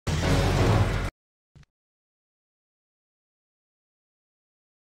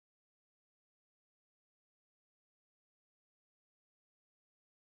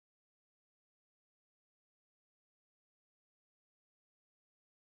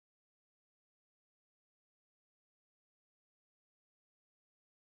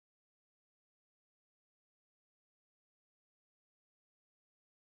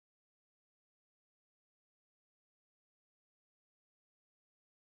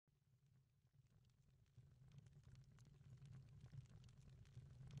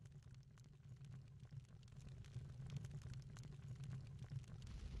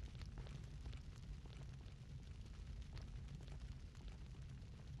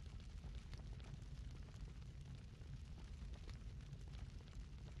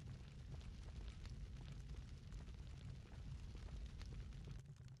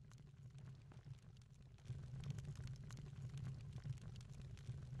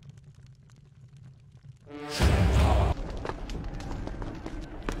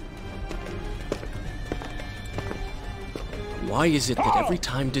Why is it that every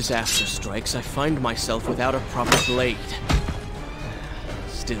time disaster strikes, I find myself without a proper blade?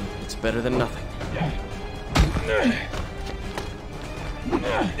 Still, it's better than nothing.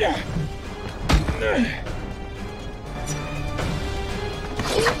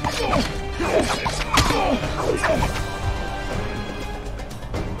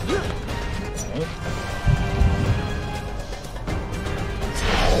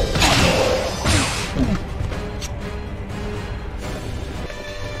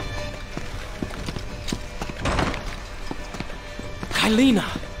 Kylina!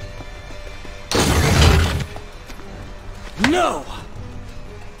 No!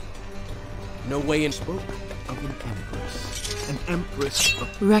 No way in spoke of an empress. An empress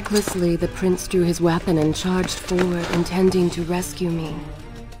of... Recklessly, the prince drew his weapon and charged forward, intending to rescue me.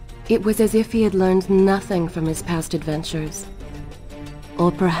 It was as if he had learned nothing from his past adventures.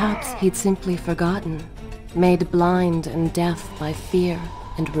 Or perhaps he'd simply forgotten, made blind and deaf by fear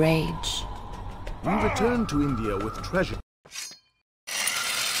and rage. We returned to India with treasure.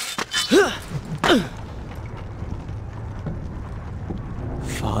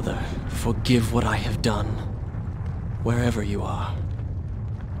 Father, forgive what I have done, wherever you are.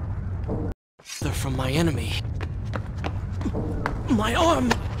 They're from my enemy. My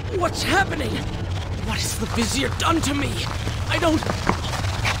arm! What's happening? What has the Vizier done to me? I don't...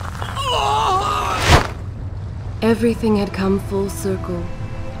 Oh! Everything had come full circle.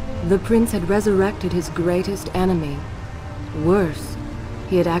 The prince had resurrected his greatest enemy. Worse,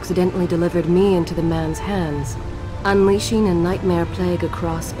 he had accidentally delivered me into the man's hands, unleashing a nightmare plague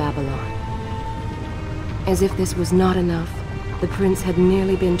across Babylon. As if this was not enough, the prince had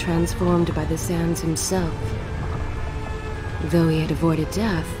nearly been transformed by the sands himself. Though he had avoided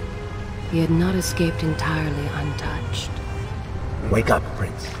death, he had not escaped entirely untouched. Wake up,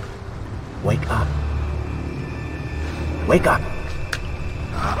 Prince. Wake up. Wake up!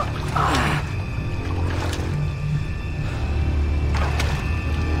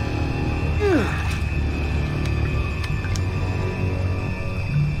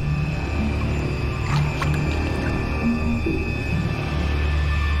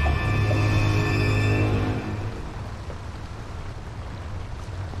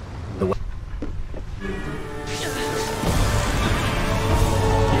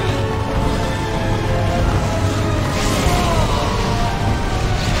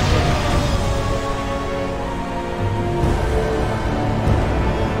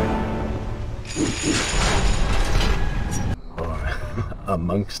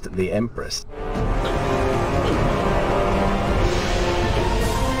 Amongst the Empress.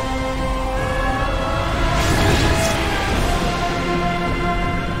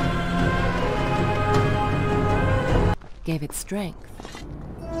 Gave it strength.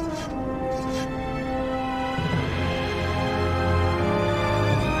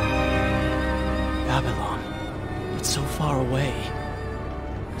 Babylon. It's so far away.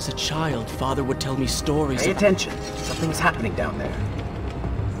 As a child, Father would tell me stories Pay attention. Something's happening down there.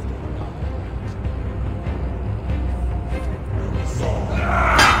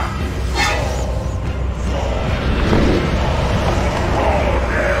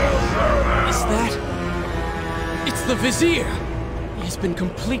 The Vizier! He has been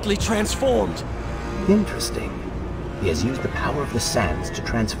completely transformed. Interesting. He has used the power of the sands to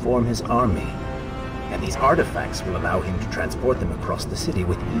transform his army. And these artifacts will allow him to transport them across the city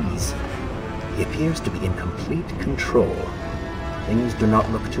with ease. He appears to be in complete control. Things do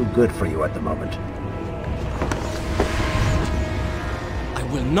not look too good for you at the moment. I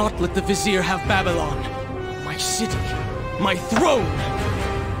will not let the Vizier have Babylon. My city. My throne!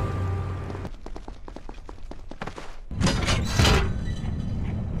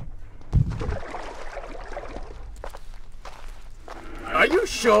 Are you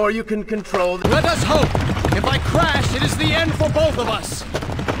sure you can control the— Let us hope! If I crash, it is the end for both of us!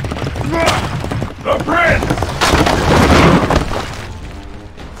 The Prince!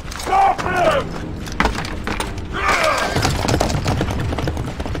 Stop him!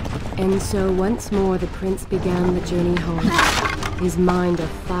 And so once more the prince began the journey home, his mind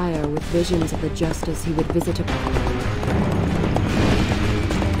afire with visions of the justice he would visit upon them.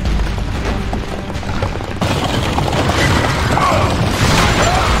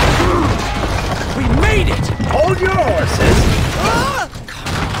 Hold your horses! Ah!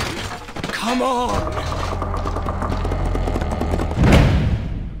 Come on!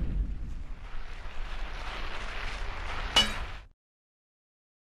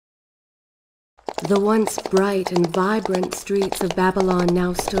 The once bright and vibrant streets of Babylon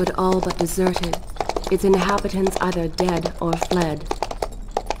now stood all but deserted, its inhabitants either dead or fled.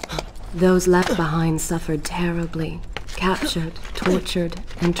 Those left behind suffered terribly, captured, tortured,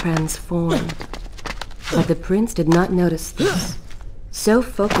 and transformed. But the prince did not notice this. So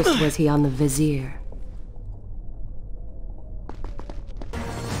focused was he on the vizier.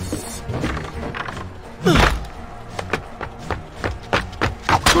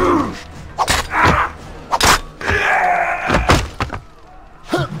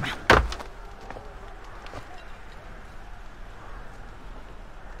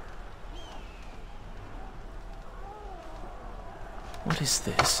 What is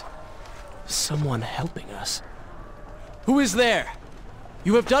this? Someone helping us. Who is there?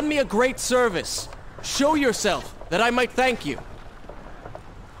 You have done me a great service. Show yourself, that I might thank you.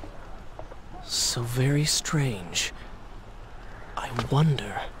 So very strange. I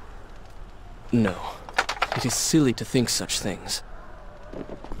wonder... No, it is silly to think such things.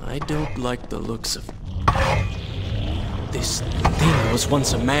 I don't like the looks of... This thing was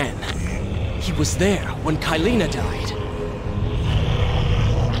once a man. He was there when Kylina died.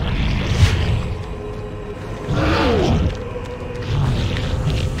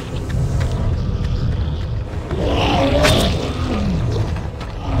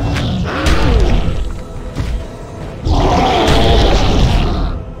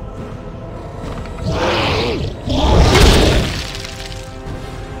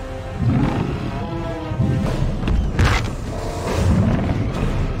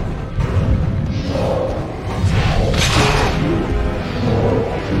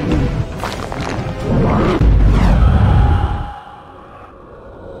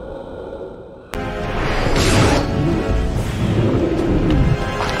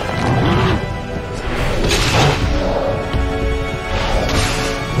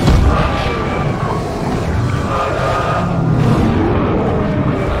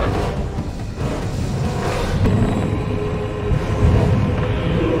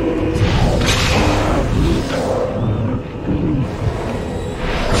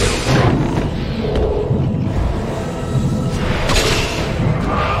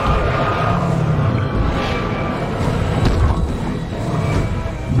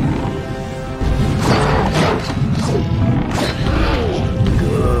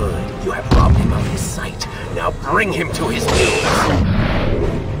 Bring him to his knees.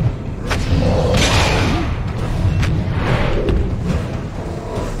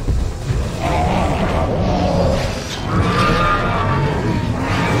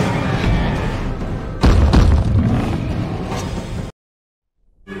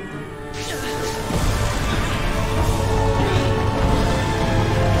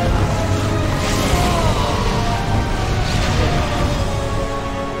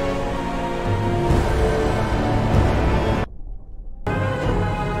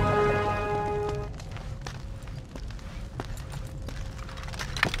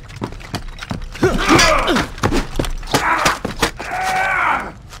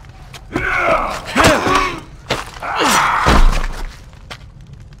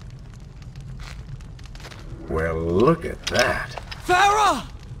 Well, look at that. Farah!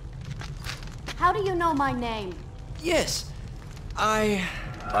 How do you know my name? Yes, I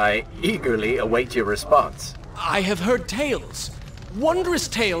eagerly await your response. have heard tales. Wondrous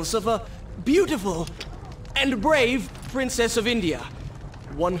tales of a beautiful and brave princess of India.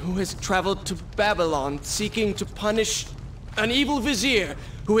 One who has traveled to Babylon seeking to punish an evil vizier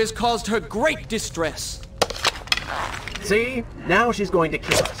who has caused her great distress. See? Now she's going to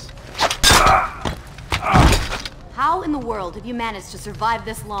kill us. How in the world have you managed to survive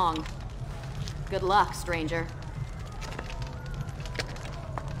this long? Good luck, stranger.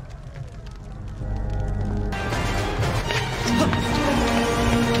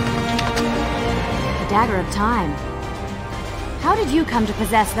 The Dagger of Time. How did you come to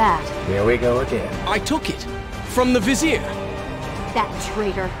possess that? Here we go again. I took it from the vizier. That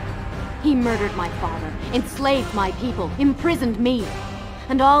traitor. He murdered my father, enslaved my people, imprisoned me.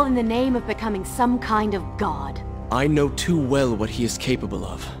 And all in the name of becoming some kind of god. I know too well what he is capable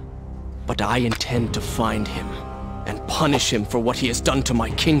of. But I intend to find him and punish him for what he has done to my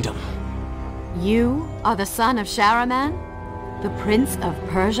kingdom. You are the son of Shahraman? The Prince of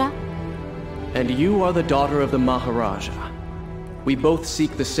Persia? And you are the daughter of the Maharaja. We both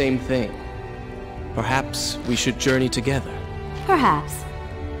seek the same thing. Perhaps we should journey together. Perhaps.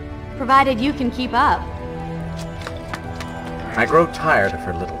 Provided you can keep up. I grow tired of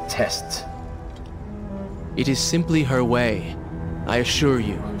her little tests. It is simply her way. I assure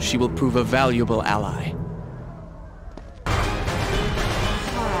you, she will prove a valuable ally. Alright.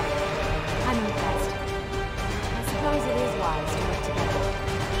 I'm impressed. I suppose it is wise to work together.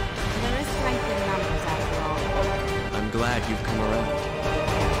 There is strength in numbers glad you've come around.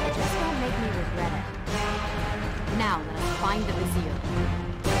 Just don't make me regret it. Now let us find the Vizier.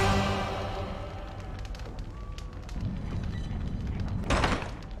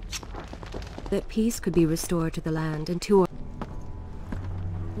 That peace could be restored to the land and to...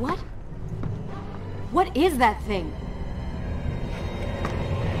 What? What is that thing?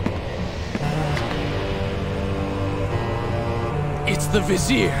 It's the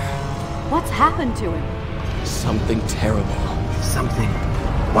Vizier! What's happened to him? Something terrible. Something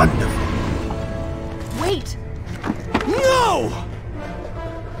wonderful. Wait! No!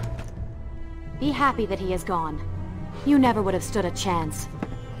 Be happy that he is gone. You never would have stood a chance.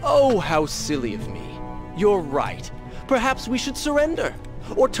 Oh, how silly of me. You're right. Perhaps we should surrender.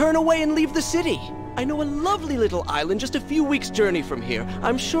 Or turn away and leave the city. I know a lovely little island just a few weeks' journey from here.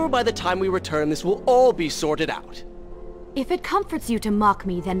 I'm sure by the time we return this will all be sorted out. If it comforts you to mock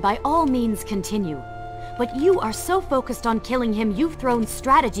me, then by all means continue. But you are so focused on killing him, you've thrown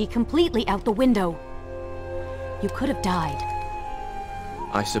strategy completely out the window. You could have died.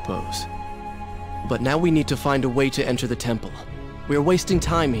 I suppose. But now we need to find a way to enter the temple. We're wasting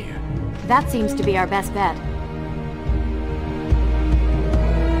time here. That seems to be our best bet.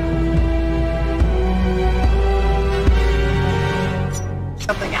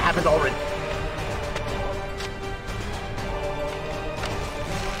 Something I haven't already...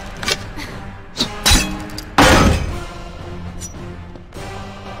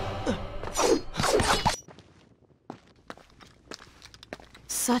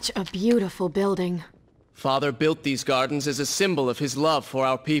 Such a beautiful building. Father built these gardens as a symbol of his love for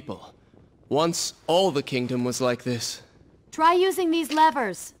our people. Once, all the kingdom was like this. Try using these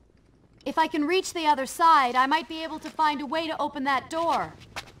levers. If I can reach the other side, I might be able to find a way to open that door.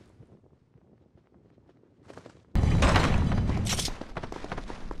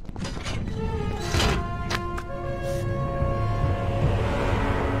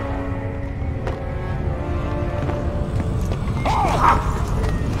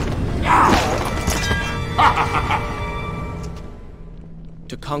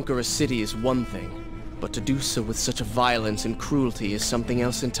 To conquer a city is one thing, but to do so with such a violence and cruelty is something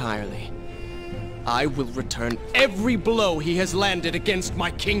else entirely. I will return every blow he has landed against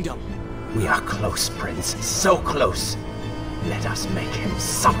my kingdom. We are close, Prince. So close. Let us make him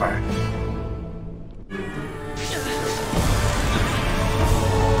suffer.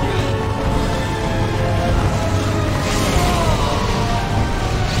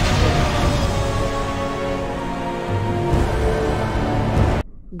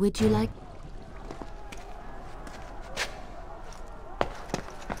 Would you like...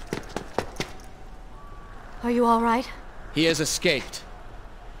 Are you all right? He has escaped.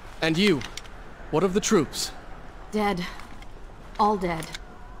 And you? What of the troops? Dead. All dead.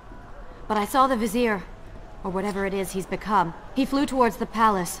 But I saw the Vizier, or whatever it is he's become. He flew towards the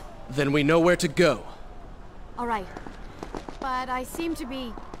palace. Then we know where to go. All right. But I seem to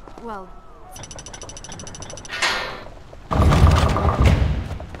be, well...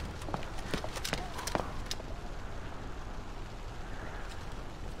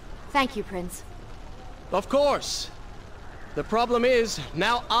 Thank you, Prince. Of course. The problem is,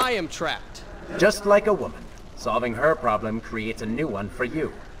 now I am trapped. Just like a woman. Solving her problem creates a new one for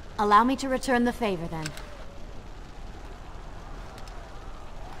you. Allow me to return the favor, then.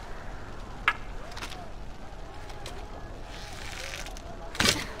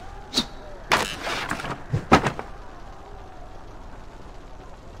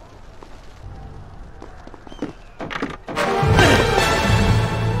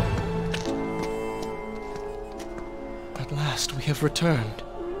 At last, we have returned.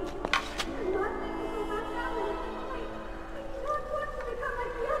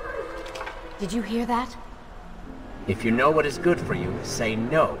 Did you hear that? If you know what is good for you, say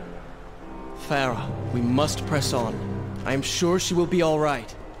no. Farah, we must press on. I am sure she will be all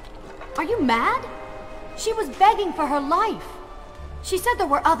right. Are you mad? She was begging for her life. She said there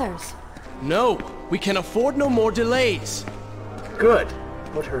were others. No, we can afford no more delays. Good.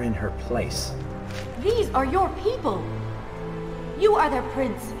 Put her in her place. These are your people. You are their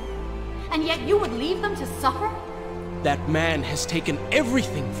prince. And yet you would leave them to suffer? That man has taken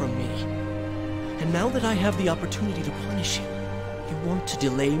everything from me. And now that I have the opportunity to punish him, you want to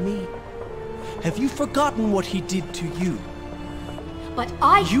delay me? Have you forgotten what he did to you? But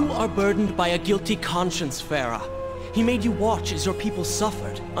You are burdened by a guilty conscience, Farah. He made you watch as your people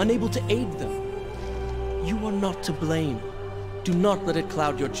suffered, unable to aid them. You are not to blame. Do not let it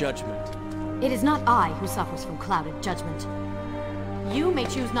cloud your judgment. It is not I who suffers from clouded judgment. You may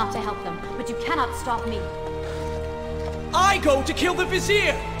choose not to help them, but you cannot stop me. I go to kill the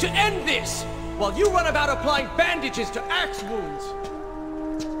Vizier, to end this! while you run about applying bandages to axe wounds.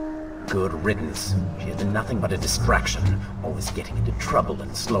 Good riddance. She has been nothing but a distraction, always getting into trouble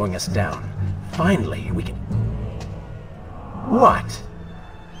and slowing us down. Finally, we can... What?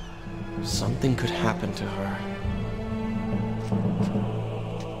 Something could happen to her.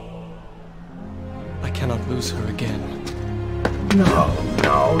 I cannot lose her again. No,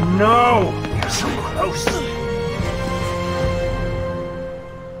 no, no! You're so close!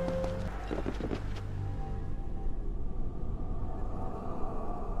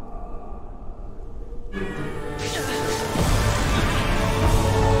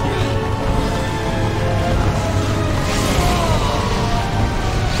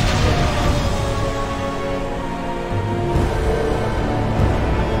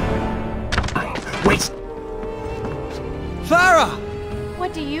 Wait! Farah!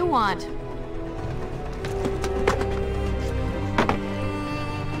 What do you want?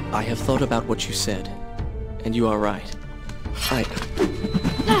 I have thought about what you said, and you are right. Can't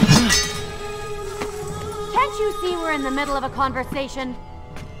you see we're in the middle of a conversation?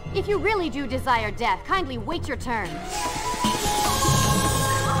 If you really do desire death, kindly wait your turn.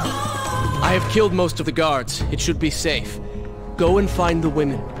 I have killed most of the guards. It should be safe. Go and find the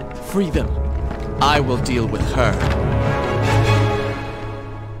women. Free them. I will deal with her.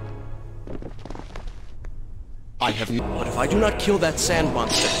 I have no... But if I do not kill that sand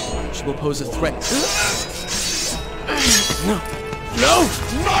monster, she will pose a threat. No! No!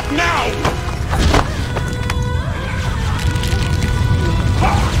 Not now!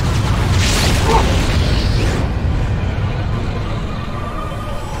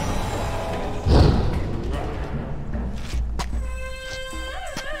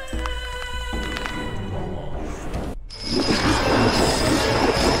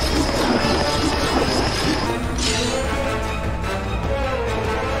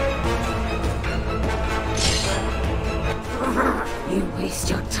 You waste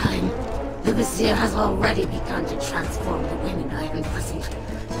your time. The Vizier has already begun to transform the women I have imprisoned.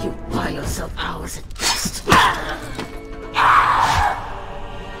 You buy yourself hours at best.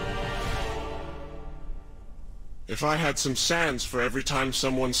 If I had some sands for every time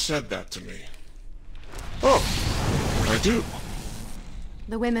someone said that to me. Oh, I do.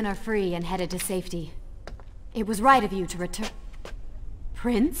 The women are free and headed to safety. It was right of you to return...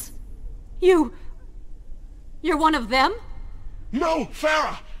 Prince? You're one of them? No,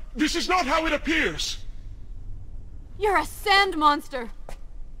 Farah! This is not how it appears! You're a sand monster!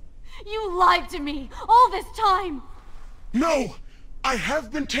 You lied to me all this time! No! I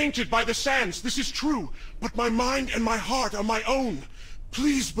have been tainted by the sands, this is true, but my mind and my heart are my own.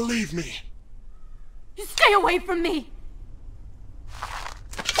 Please believe me. Stay away from me!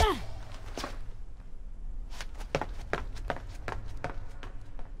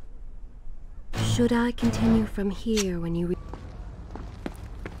 Should I continue from here when you...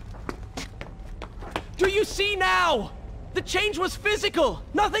 Do you see now? The change was physical,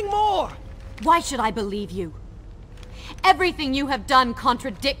 nothing more! Why should I believe you? Everything you have done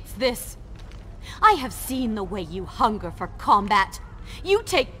contradicts this. I have seen the way you hunger for combat. You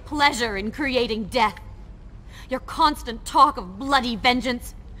take pleasure in creating death. Your constant talk of bloody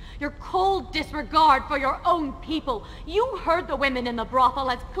vengeance. Your cold disregard for your own people. You heard the women in the brothel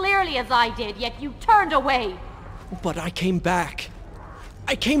as clearly as I did, yet you turned away. But I came back.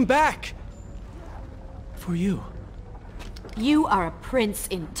 I came back! For you. You are a prince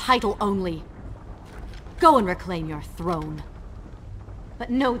in title only. Go and reclaim your throne. But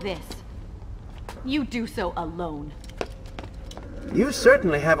know this. You do so alone. You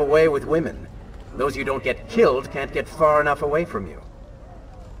certainly have a way with women. Those you don't get killed can't get far enough away from you.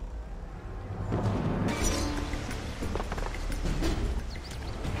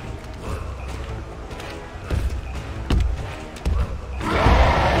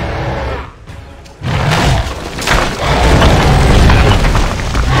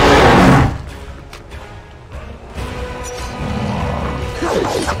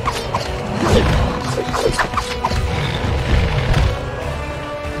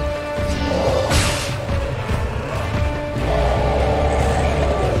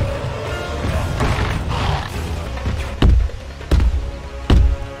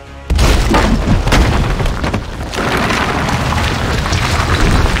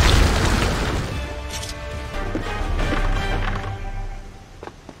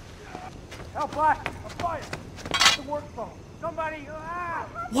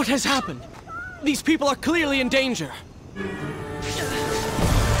 What has happened? These people are clearly in danger.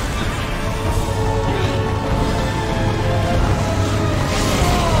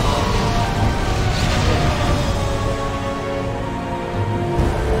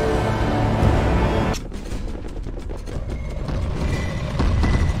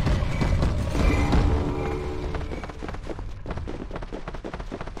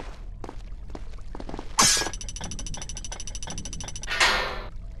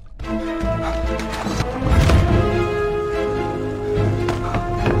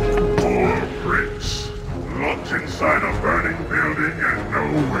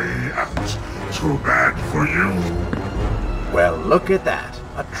 Look at that.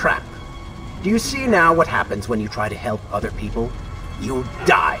 A trap. Do you see now what happens when you try to help other people? You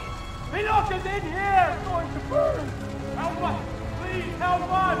die. Enoch is in here! It's going to burn! Help us! Please, help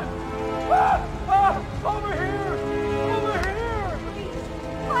us! Ah! Ah! Over here! Over here!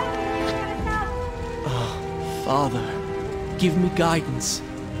 Oh, Father, give me guidance.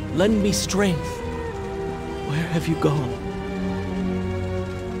 Lend me strength. Where have you gone?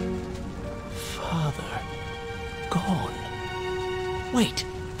 Father, gone. Wait,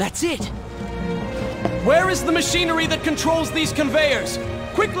 that's it! Where is the machinery that controls these conveyors?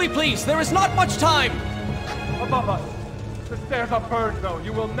 Quickly, please, there is not much time! Above us. The stairs are burned, though.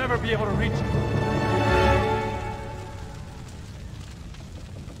 You will never be able to reach it.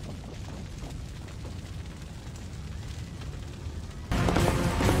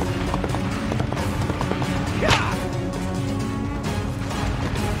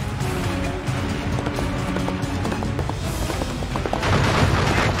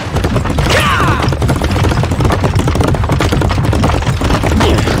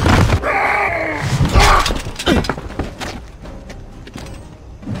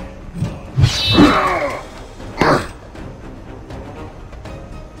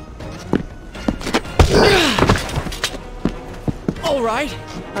 All right,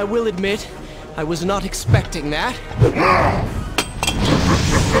 I will admit, I was not expecting that.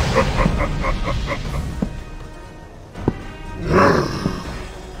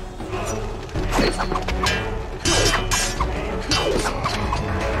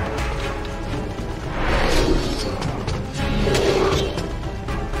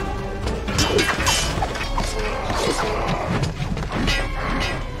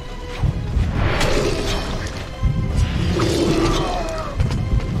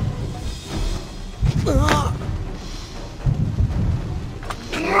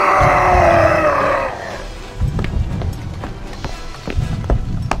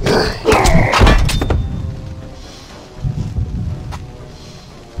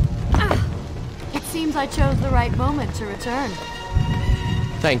 I chose the right moment to return.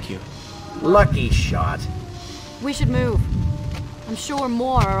 Thank you. Lucky shot. We should move. I'm sure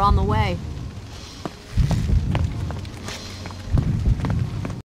more are on the way.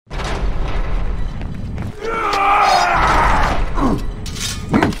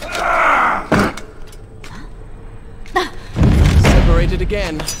 Separated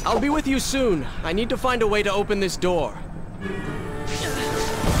again. I'll be with you soon. I need to find a way to open this door.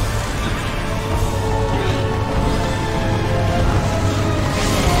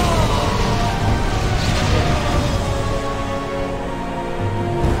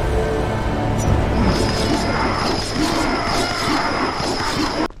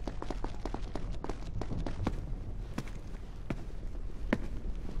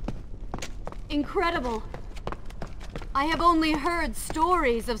 Incredible. I have only heard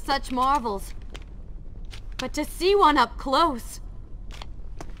stories of such marvels. But to see one up close...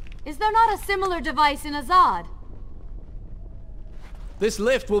 Is there not a similar device in Azad? This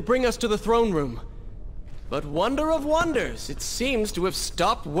lift will bring us to the throne room. But wonder of wonders, it seems to have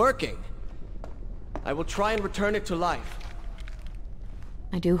stopped working. I will try and return it to life.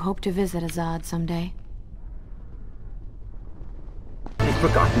 I do hope to visit Azad someday. You've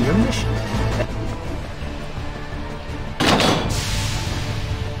forgotten your mission.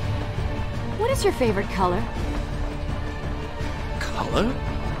 What is your favorite color? Color?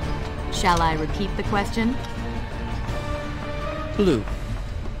 Shall I repeat the question? Blue.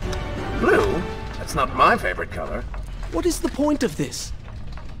 Blue? That's not my favorite color. What is the point of this?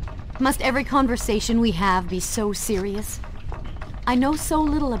 Must every conversation we have be so serious? I know so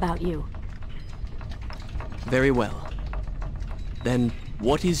little about you. Very well. Then,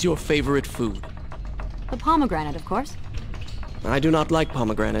 what is your favorite food? The pomegranate, of course. I do not like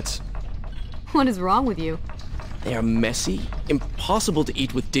pomegranates. What is wrong with you? They are messy, impossible to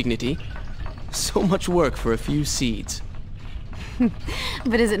eat with dignity. So much work for a few seeds.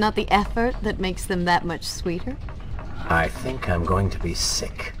 But is it not the effort that makes them that much sweeter? I think I'm going to be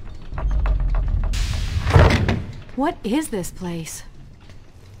sick. What is this place?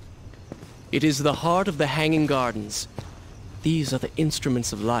 It is the heart of the Hanging Gardens. These are the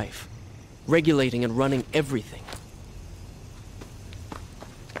instruments of life, regulating and running everything.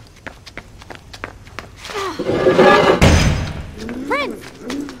 Prince!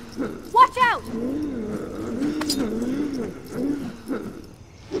 Watch out!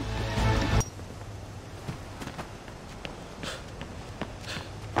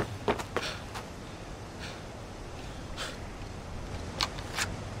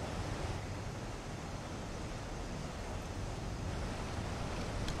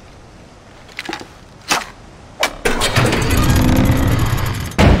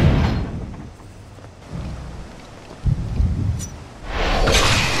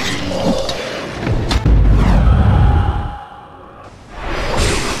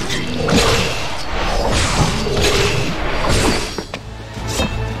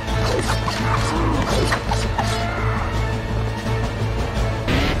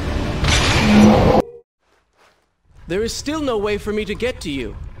 There is still no way for me to get to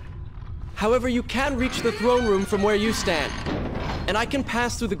you. However, you can reach the throne room from where you stand. And I can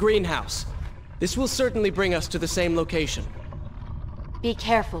pass through the greenhouse. This will certainly bring us to the same location. Be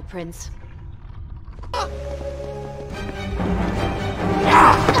careful, Prince. Do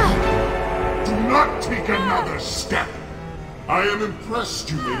not take another step! I am impressed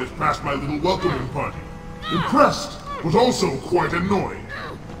you made it past my little welcoming party. Impressed, but also quite annoyed.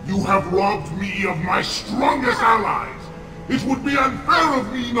 You have robbed me of my strongest allies. It would be unfair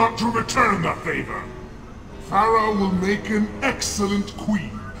of me not to return the favor. Farah will make an excellent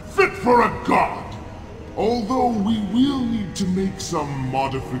queen, fit for a god. Although we will need to make some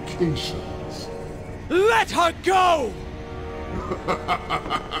modifications. Let her go!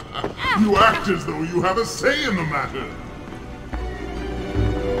 You act as though you have a say in the matter.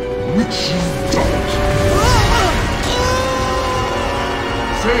 Which you don't.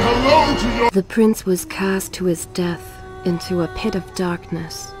 Say hello to your— The prince was cast to his death into a pit of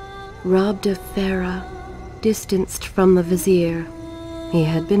darkness, robbed of Farah, distanced from the vizier. He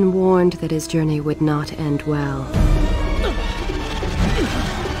had been warned that his journey would not end well.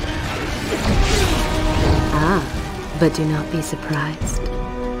 Ah, but do not be surprised.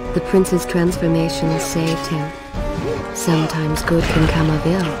 The prince's transformation saved him. Sometimes good can come of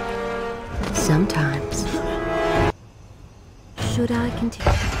ill. Sometimes. Should I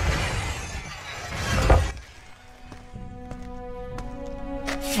continue?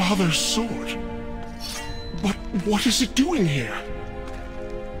 Father's sword. But what is it doing here?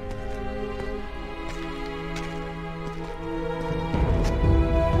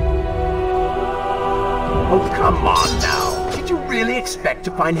 Oh, come on now. Did you really expect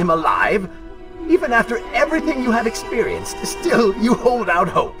to find him alive? Even after everything you have experienced, still you hold out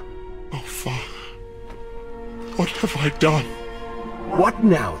hope. Oh, Father. What have I done? What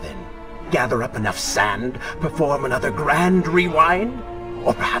now, then? Gather up enough sand, perform another grand rewind?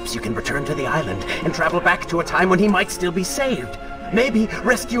 Or perhaps you can return to the island and travel back to a time when he might still be saved. Maybe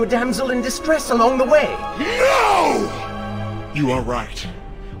rescue a damsel in distress along the way. No! You are right.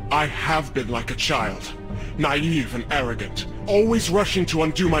 I have been like a child. Naive and arrogant, always rushing to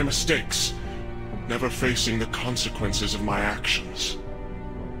undo my mistakes, never facing the consequences of my actions.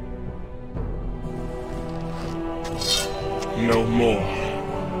 No more.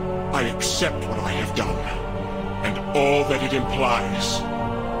 I accept what I have done, and all that it implies.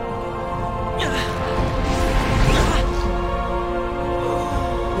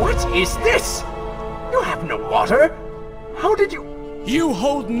 What is this? You have no water? How did you— You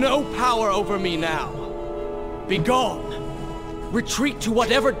hold no power over me now. Begone. Retreat to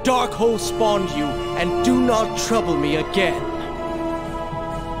whatever dark hole spawned you, and do not trouble me again.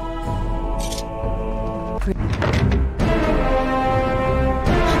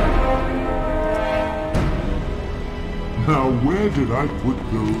 Now where did I put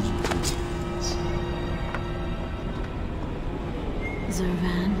those pistons?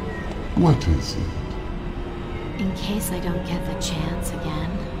 Zurvan, What is it? in case I don't get the chance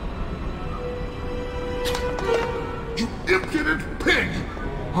again. You impudent pig!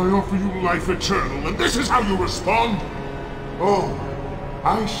 I offer you life eternal, and this is how you respond? Oh,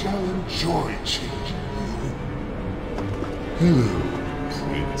 I shall enjoy changing you. Hello,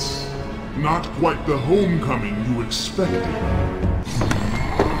 Prince. Not quite the homecoming you expected.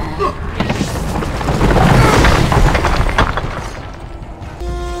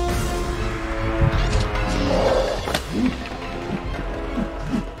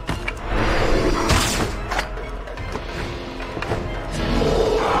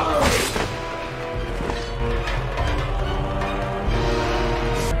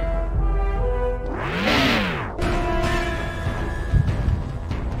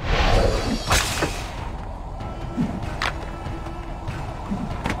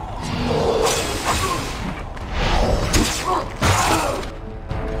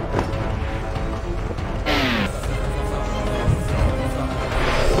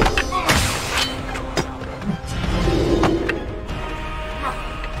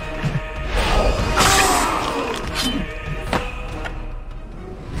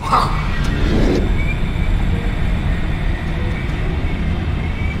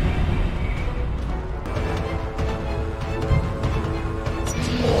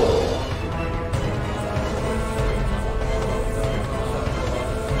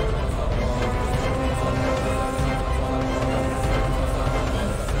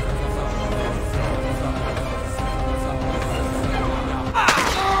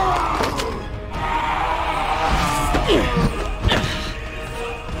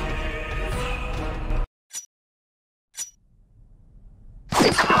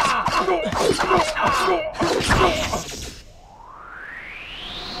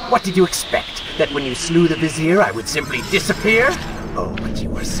 What did you expect? That when you slew the Vizier, I would simply disappear? Oh, but you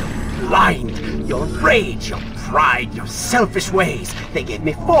were so blind. Your rage, your pride, your selfish ways, they gave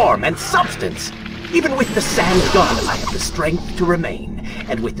me form and substance. Even with the Sand God, I have the strength to remain.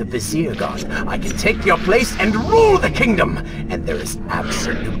 And with the Vizier God, I can take your place and rule the kingdom. And there is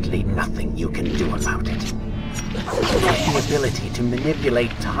absolutely nothing you can do about it. You had the ability to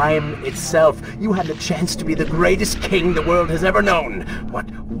manipulate time itself. You had the chance to be the greatest king the world has ever known. What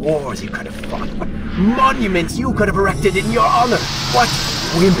wars you could have fought. What monuments you could have erected in your honor. What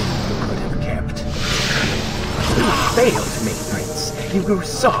women you could have kept. You failed me, Prince. You grew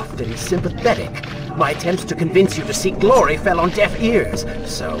soft and sympathetic. My attempts to convince you to seek glory fell on deaf ears.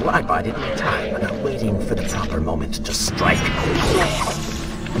 So I bided my time, waiting for the proper moment to strike.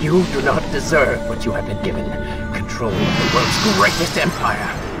 You do not deserve what you have been given. Control of the world's greatest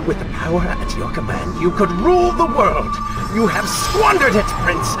empire. With the power at your command, you could rule the world. You have squandered it,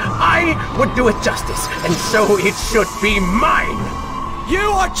 Prince. I would do it justice, and so it should be mine. You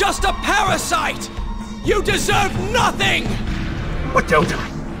are just a parasite! You deserve nothing! But don't I?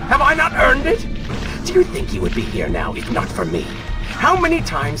 Have I not earned it? Do you think you would be here now if not for me? How many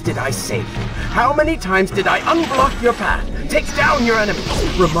times did I save you? How many times did I unblock your path, take down your enemies,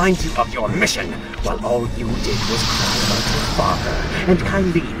 remind you of your mission, while all you did was cry about your father, and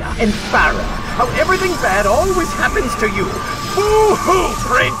Kylina, and Farah, how everything bad always happens to you? Boo-hoo,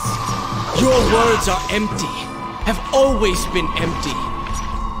 Prince! Your words are empty, have always been empty.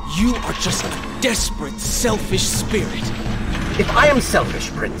 You are just a desperate, selfish spirit. If I am selfish,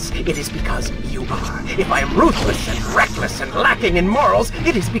 Prince, it is because you are. If I am ruthless and reckless and lacking in morals,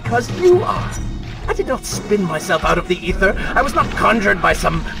 it is because you are. I did not spin myself out of the ether. I was not conjured by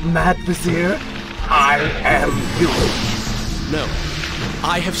some mad vizier. I am you. No.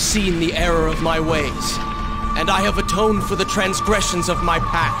 I have seen the error of my ways, and I have atoned for the transgressions of my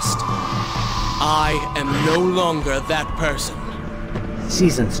past. I am no longer that person.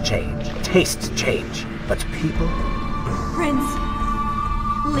 Seasons change, tastes change, but people... Prince,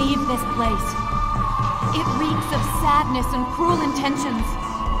 leave this place. It reeks of sadness and cruel intentions.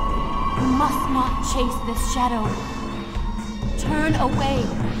 You must not chase this shadow. Turn away.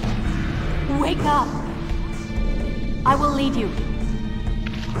 Wake up. I will lead you.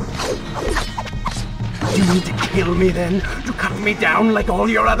 Do you need to kill me then? To cut me down like all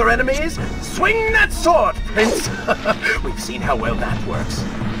your other enemies? Swing that sword, Prince! We've seen how well that works.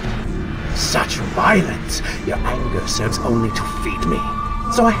 Such violence! Your anger serves only to feed me.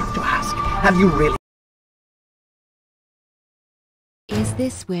 So I have to ask, have you really... Is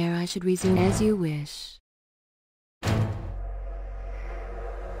this where I should resume? As you wish.